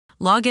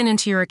Log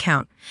into your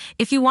account.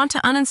 If you want to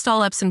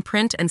uninstall Epson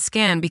Print and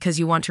Scan because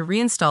you want to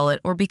reinstall it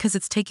or because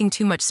it's taking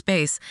too much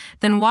space,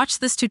 then watch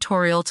this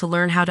tutorial to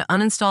learn how to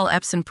uninstall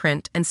Epson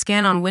Print and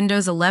Scan on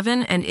Windows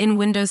 11 and in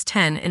Windows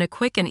 10 in a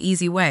quick and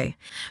easy way.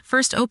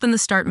 First, open the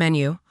Start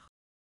menu.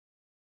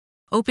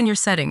 Open your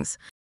settings.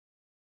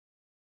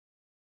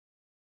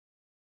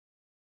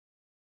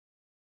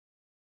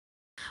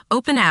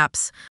 Open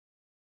Apps.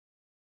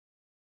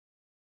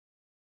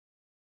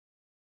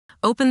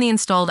 Open the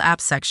Installed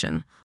Apps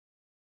section.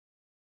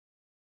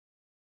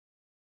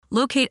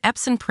 Locate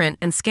Epson Print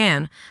and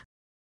Scan.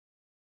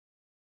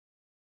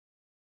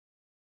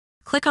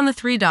 Click on the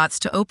three dots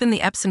to open the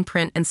Epson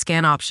Print and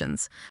Scan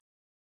options.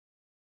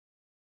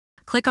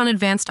 Click on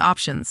Advanced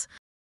Options.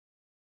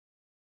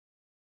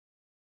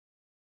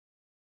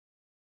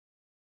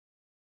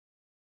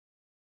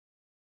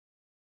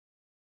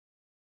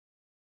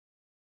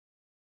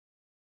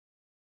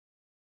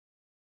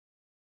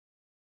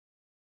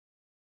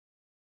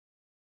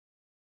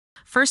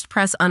 First,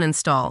 press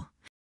Uninstall.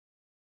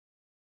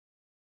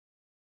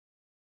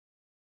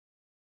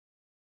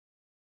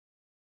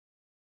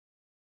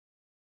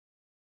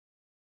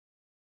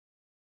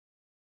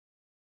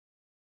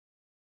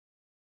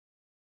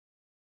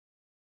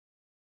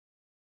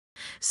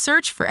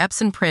 Search for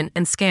Epson Print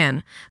and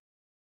Scan.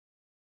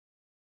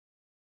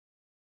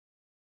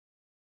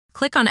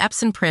 Click on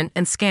Epson Print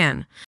and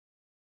Scan.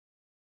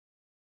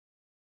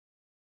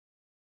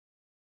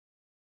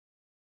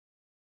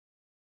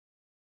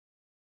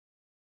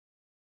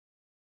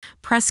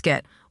 Press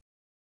Get.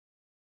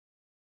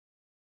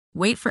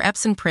 Wait for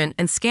Epson Print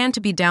and Scan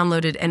to be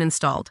downloaded and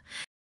installed.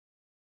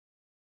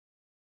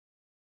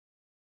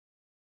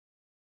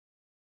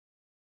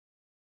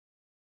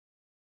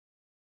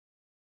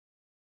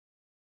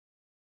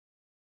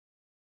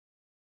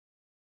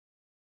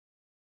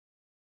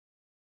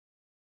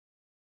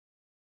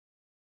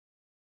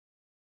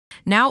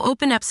 Now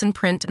open Epson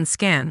Print and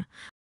Scan.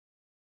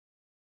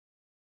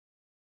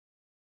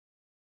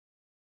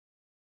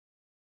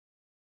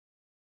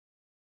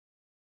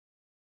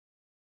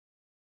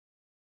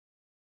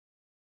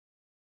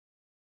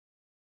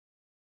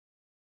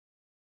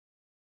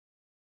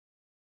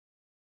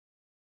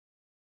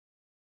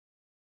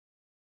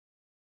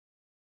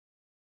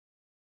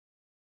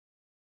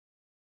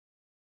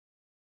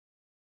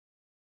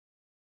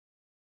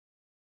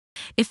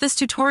 If this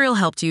tutorial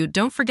helped you,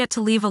 don't forget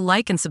to leave a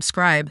like and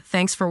subscribe.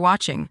 Thanks for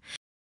watching.